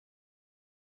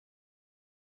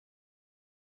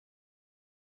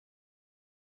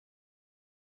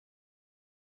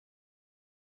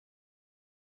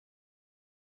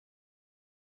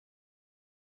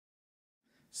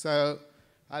So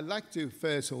I'd like to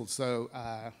first also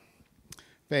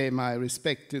pay my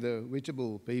respect to the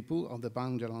Witjabul people of the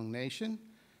Bundjalung Nation,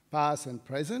 past and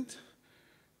present,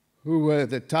 who were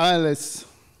the tireless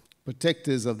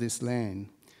protectors of this land.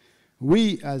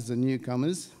 We, as the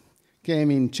newcomers,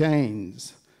 came in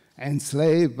chains,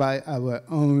 enslaved by our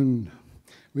own.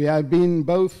 We have been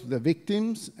both the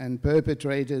victims and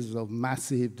perpetrators of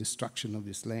massive destruction of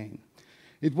this land.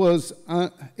 It was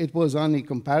only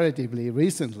comparatively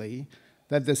recently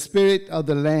that the spirit of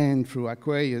the land through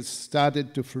Aquarius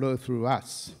started to flow through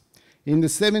us. In the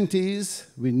 70s,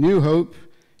 with new hope,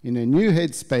 in a new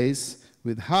headspace,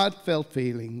 with heartfelt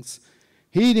feelings,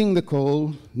 heeding the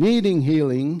call, needing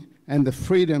healing, and the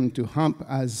freedom to hump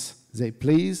as they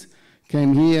please,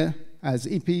 came here as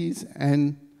hippies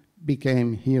and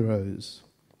became heroes.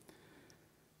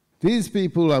 These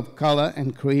people of color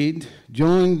and creed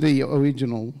joined the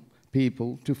original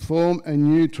people to form a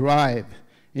new tribe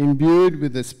imbued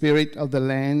with the spirit of the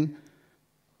land,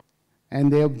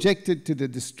 and they objected to the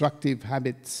destructive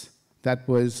habits that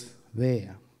was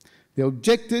there. They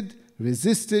objected,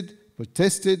 resisted,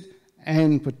 protested,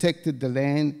 and protected the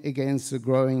land against the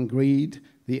growing greed,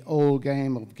 the old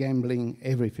game of gambling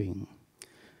everything.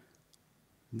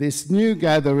 This new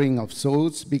gathering of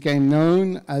sorts became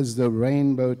known as the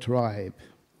Rainbow Tribe.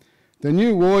 The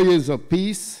new warriors of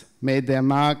peace made their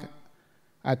mark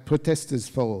at Protesters'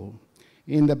 Fall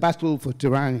in the battle for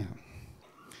Tirania.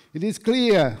 It is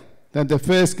clear that the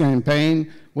first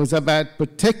campaign was about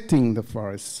protecting the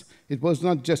forests. It was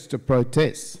not just a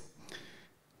protest.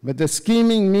 But the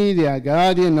scheming media,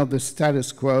 guardian of the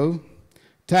status quo,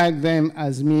 tagged them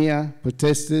as mere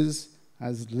protesters,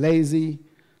 as lazy,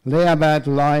 layabout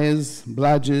liars,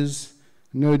 bludgers,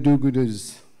 no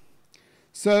do-gooders.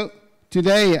 So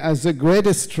today, as the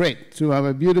greatest threat to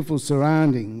our beautiful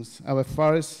surroundings, our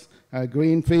forests, our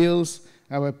green fields,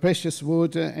 our precious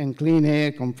water and clean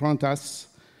air confront us,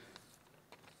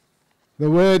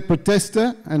 the word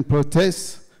protester and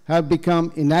protest have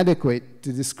become inadequate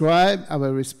to describe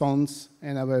our response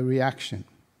and our reaction.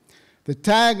 The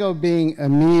tag of being a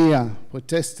mere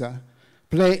protester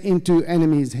play into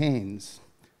enemies' hands.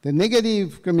 The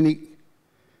negative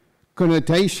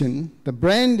connotation, the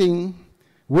branding,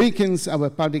 weakens our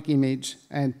public image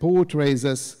and portrays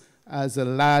us as a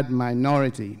loud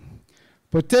minority.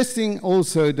 Protesting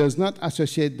also does not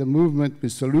associate the movement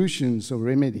with solutions or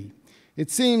remedy. It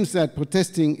seems that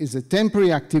protesting is a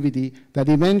temporary activity that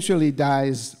eventually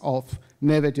dies off,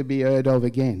 never to be heard of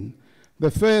again.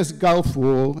 The first Gulf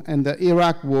War and the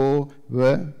Iraq War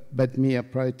were but mere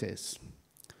protests.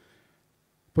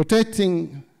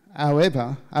 Protesting,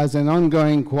 however, has an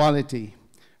ongoing quality,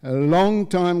 a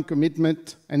long-term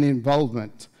commitment and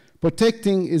involvement.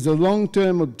 Protecting is a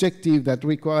long-term objective that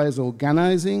requires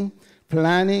organizing,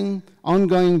 planning,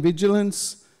 ongoing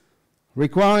vigilance,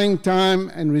 requiring time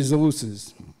and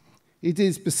resources. It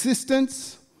is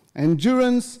persistence,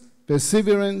 endurance,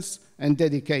 perseverance, and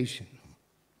dedication.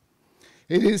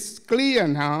 It is clear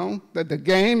now that the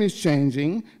game is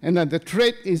changing and that the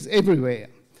threat is everywhere.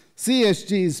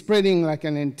 CSG is spreading like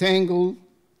an entangled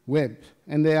web,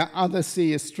 and there are other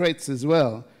CS threats as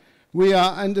well. We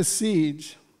are under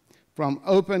siege from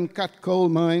open-cut coal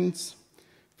mines,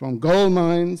 from gold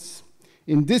mines,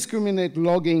 indiscriminate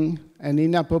logging, and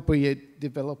inappropriate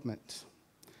development.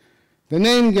 The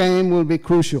name game will be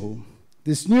crucial.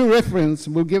 This new reference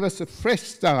will give us a fresh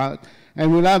start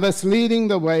and will have us leading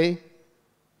the way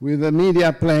with the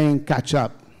media playing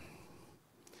catch-up.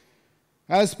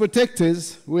 As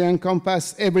protectors, we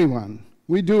encompass everyone.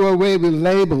 We do away with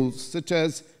labels such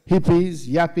as hippies,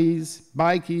 yappies,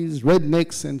 bikies,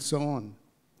 rednecks, and so on.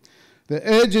 The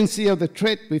urgency of the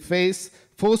threat we face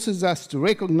forces us to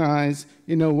recognize,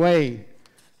 in a way,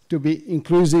 to be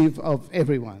inclusive of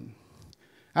everyone.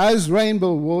 As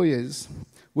Rainbow Warriors,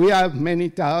 we have many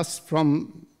tasks,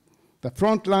 from the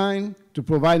front line to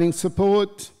providing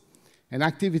support and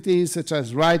activities such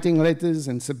as writing letters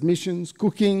and submissions,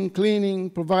 cooking, cleaning,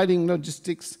 providing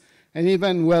logistics, and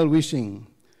even well-wishing.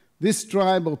 This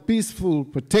tribe of peaceful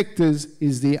protectors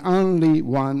is the only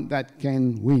one that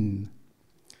can win.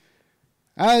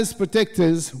 As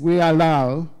protectors, we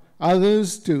allow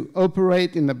others to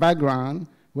operate in the background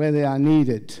where they are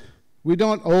needed. We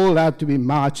don't all have to be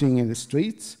marching in the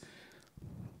streets.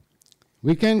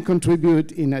 We can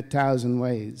contribute in 1,000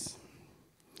 ways.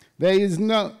 There is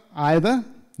no either,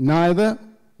 neither,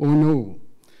 or no.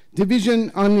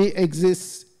 Division only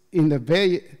exists in the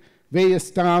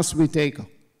various tasks we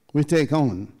take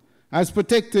on. As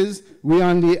protectors, we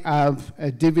only have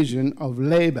a division of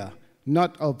labor,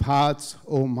 not of hearts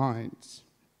or minds.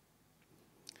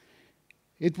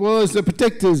 It was the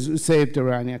protectors who saved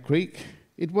Orania Creek.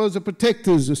 It was the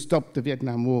protectors who stopped the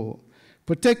Vietnam War.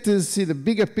 Protectors see the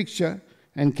bigger picture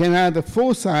and can have the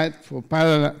foresight for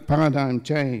paradigm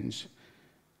change.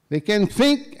 They can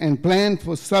think and plan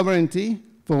for sovereignty,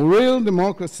 for real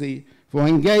democracy, for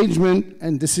engagement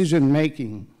and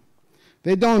decision-making.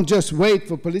 They don't just wait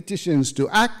for politicians to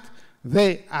act,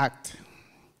 they act.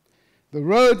 The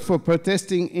road for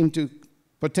protecting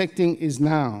is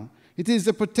now. It is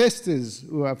the protesters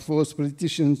who have forced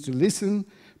politicians to listen,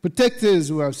 protectors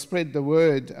who have spread the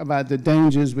word about the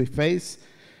dangers we face,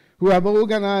 who have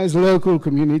organized local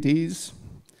communities,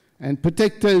 and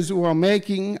protectors who are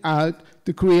making out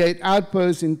to create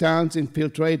outposts in towns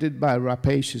infiltrated by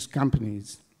rapacious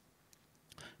companies.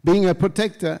 Being a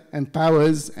protector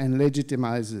empowers and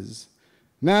legitimizes.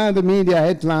 Now the media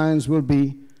headlines will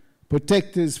be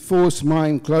protectors force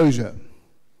mine closure,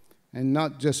 and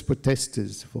not just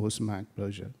protesters force mine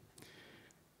closure.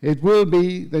 It will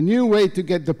be the new way to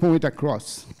get the point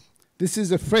across. This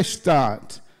is a fresh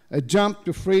start, a jump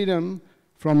to freedom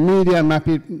from media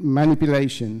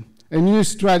manipulation, a new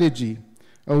strategy,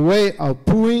 a way of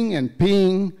pooing and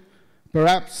peeing,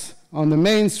 perhaps, on the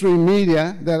mainstream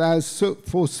media that has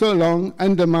for so long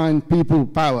undermined people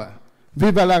power.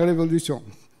 Viva la révolution!